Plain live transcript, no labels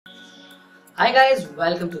Hi guys,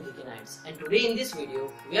 welcome to Geeky and today in this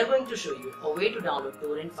video we are going to show you a way to download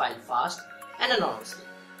torrent file fast and anonymously.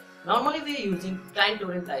 Normally we are using client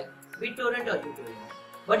torrent like BitTorrent or uTorrent,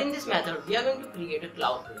 but in this method we are going to create a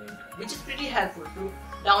cloud torrent which is pretty helpful to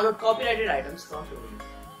download copyrighted items from torrent.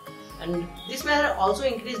 And this method also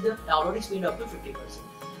increases the downloading speed up to 50%.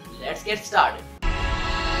 Let's get started.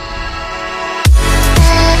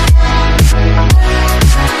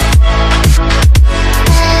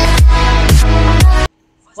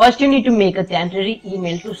 First you need to make a temporary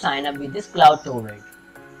email to sign up with this cloud torrent.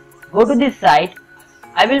 Go to this site.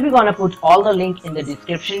 I will be gonna put all the link in the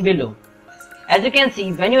description below. As you can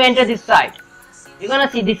see, when you enter this site, you're gonna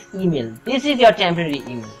see this email. This is your temporary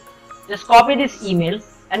email. Just copy this email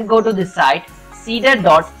and go to this site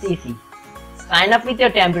cedar.cc. Sign up with your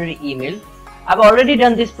temporary email. I've already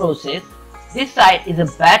done this process. This site is a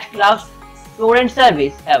best cloud torrent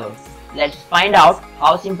service ever. Let's find out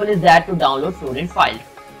how simple is that to download torrent files.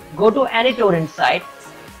 Go to any torrent site,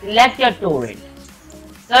 select your torrent,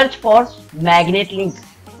 search for magnet link,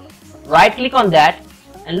 right click on that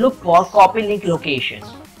and look for copy link location.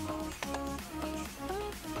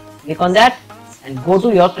 Click on that and go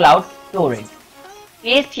to your cloud torrent.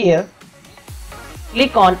 Paste here,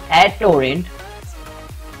 click on add torrent.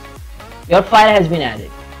 Your file has been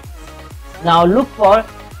added. Now look for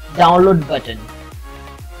download button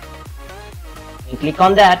and click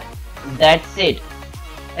on that. That's it.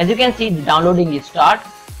 As you can see, the downloading is start.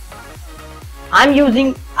 I'm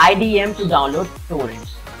using IDM to download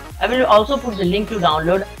torrents. I will also put the link to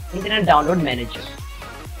download Internet Download Manager.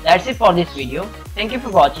 That's it for this video. Thank you for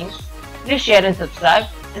watching. Please share and subscribe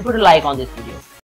and put a like on this video.